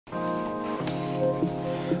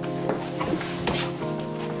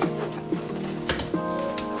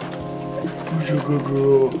a good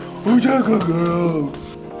girl. Who's a good girl?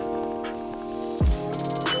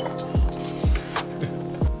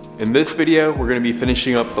 In this video, we're going to be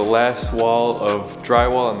finishing up the last wall of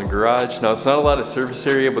drywall in the garage. Now, it's not a lot of surface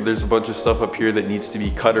area, but there's a bunch of stuff up here that needs to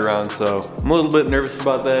be cut around, so I'm a little bit nervous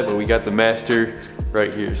about that, but we got the master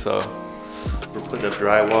right here, so. We're putting up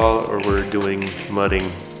drywall or we're doing mudding.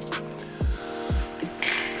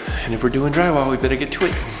 And if we're doing drywall, we better get to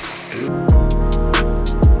it.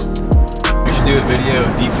 We should do a video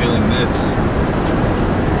detailing this.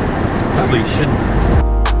 Probably shouldn't.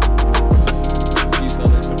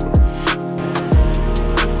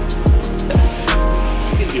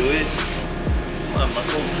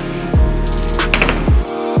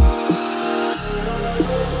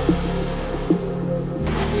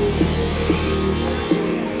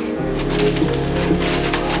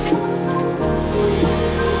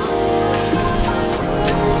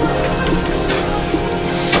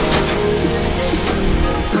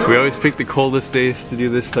 We always pick the coldest days to do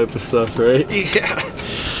this type of stuff, right? Yeah.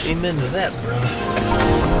 Amen to that, brother.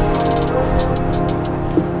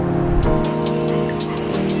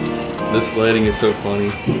 This lighting is so funny.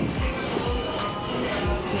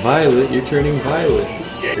 Violet, you're turning violet.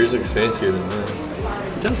 Yeah. Yours looks fancier than mine.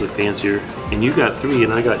 It does look fancier. And you got 3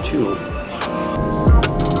 and I got 2.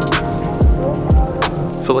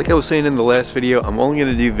 So like I was saying in the last video, I'm only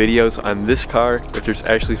going to do videos on this car if there's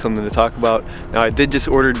actually something to talk about. Now I did just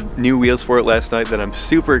order new wheels for it last night that I'm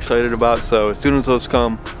super excited about, so as soon as those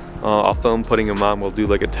come, I'll film putting them on. We'll do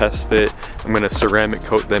like a test fit. I'm going to ceramic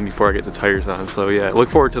coat them before I get the tires on, so yeah, look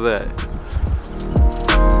forward to that.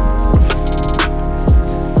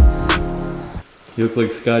 You look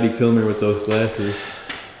like Scotty Kilmer with those glasses.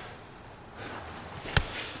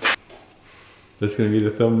 That's going to be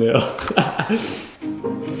the thumbnail.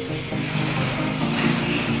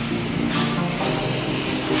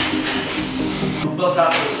 Built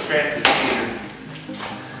out those scratches here.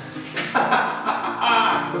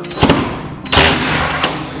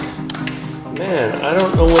 Man, I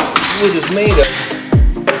don't know what wood is made of.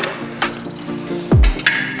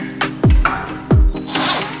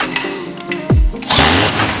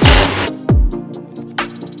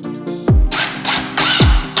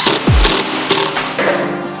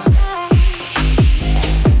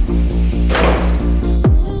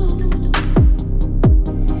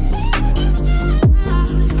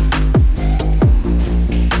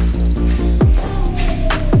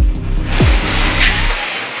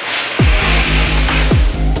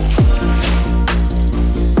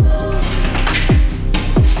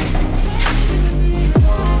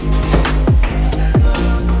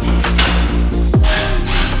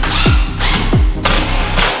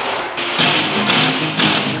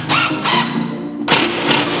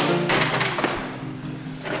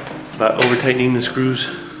 About over-tightening the screws.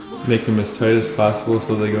 Make them as tight as possible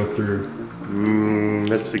so they go through.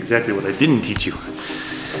 That's exactly what I didn't teach you.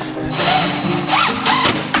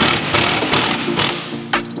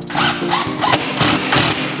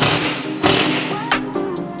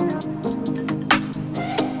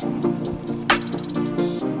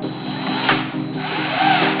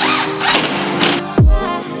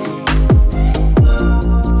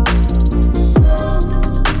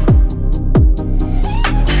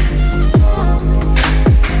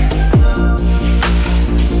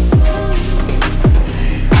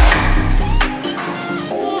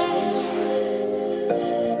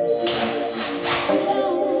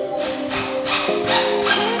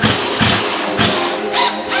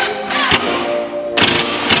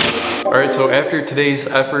 Alright, so after today's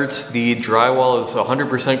efforts, the drywall is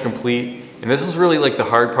 100% complete. And this was really like the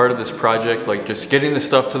hard part of this project, like just getting the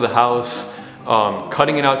stuff to the house,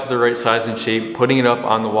 cutting it out to the right size and shape, putting it up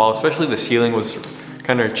on the wall, especially the ceiling was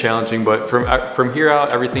kind of challenging, but from here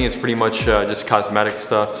out, everything is pretty much just cosmetic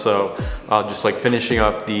stuff. So just like finishing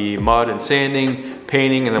up the mud and sanding,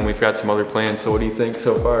 painting, and then we've got some other plans. So what do you think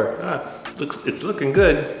so far? It's looking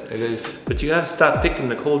good. It is. But you gotta stop picking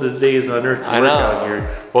the coldest days on earth to work out here.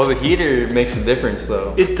 Well, the heater makes a difference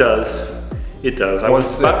though. It does. It does. I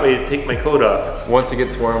was about ready to take my coat off. Once it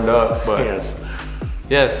gets warmed up, but yes.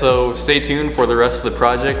 Yeah, so stay tuned for the rest of the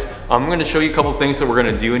project. I'm gonna show you a couple things that we're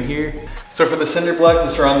gonna do in here. So for the cinder block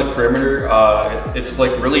that's around the perimeter, it's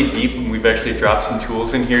like really deep, and we've actually dropped some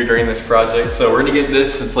tools in here during this project. So we're gonna get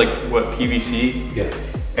this, it's like, what, PVC? Yeah.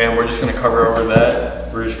 And we're just gonna cover over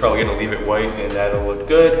that. We're just probably gonna leave it white, and that'll look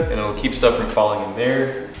good, and it'll keep stuff from falling in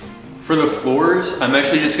there. For the floors, I'm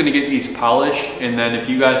actually just gonna get these polished, and then if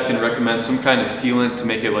you guys can recommend some kind of sealant to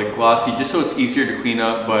make it like glossy, just so it's easier to clean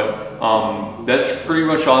up, but that's pretty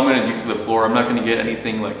much all I'm gonna do for the floor. I'm not gonna get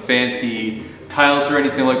anything like fancy tiles or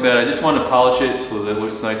anything like that. I just want to polish it so that it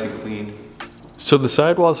looks nice and clean. So the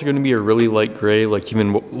sidewalls are going to be a really light gray, like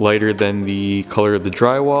even lighter than the color of the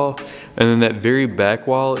drywall. And then that very back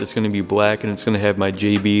wall is going to be black, and it's going to have my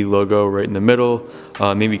JB logo right in the middle,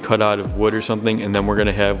 maybe cut out of wood or something. And then we're going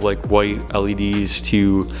to have like white LEDs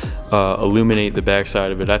to illuminate the back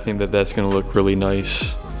side of it. I think that that's going to look really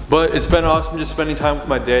nice. But it's been awesome just spending time with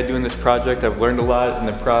my dad doing this project. I've learned a lot in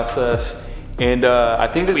the process. And I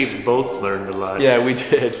think this... We both learned a lot. Yeah, we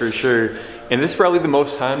did, for sure. And this is probably the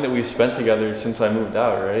most time that we've spent together since I moved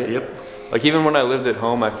out, right? Yep. Like even when I lived at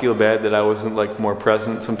home, I feel bad that I wasn't like more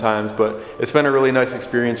present sometimes, but it's been a really nice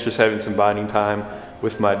experience just having some bonding time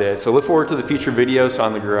with my dad. So look forward to the future videos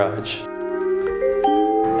on the garage.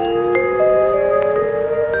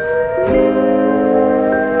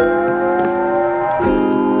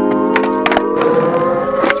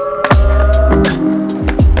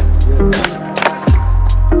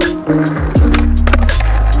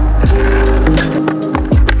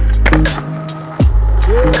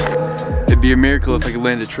 It'd be a miracle if I could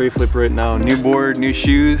land a tray flip right now. New board, new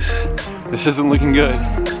shoes. This isn't looking good.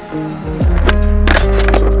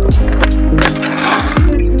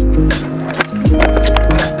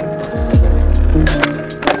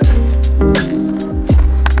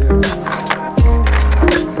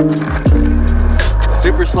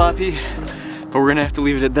 Super sloppy, but we're gonna have to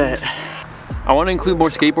leave it at that. I want to include more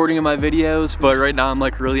skateboarding in my videos, but right now I'm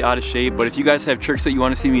like really out of shape. But if you guys have tricks that you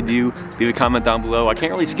want to see me do, leave a comment down below. I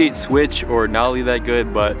can't really skate switch or nollie that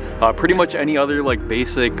good, but pretty much any other like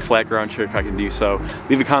basic flat ground trick I can do. So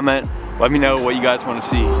leave a comment, let me know what you guys want to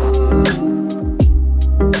see.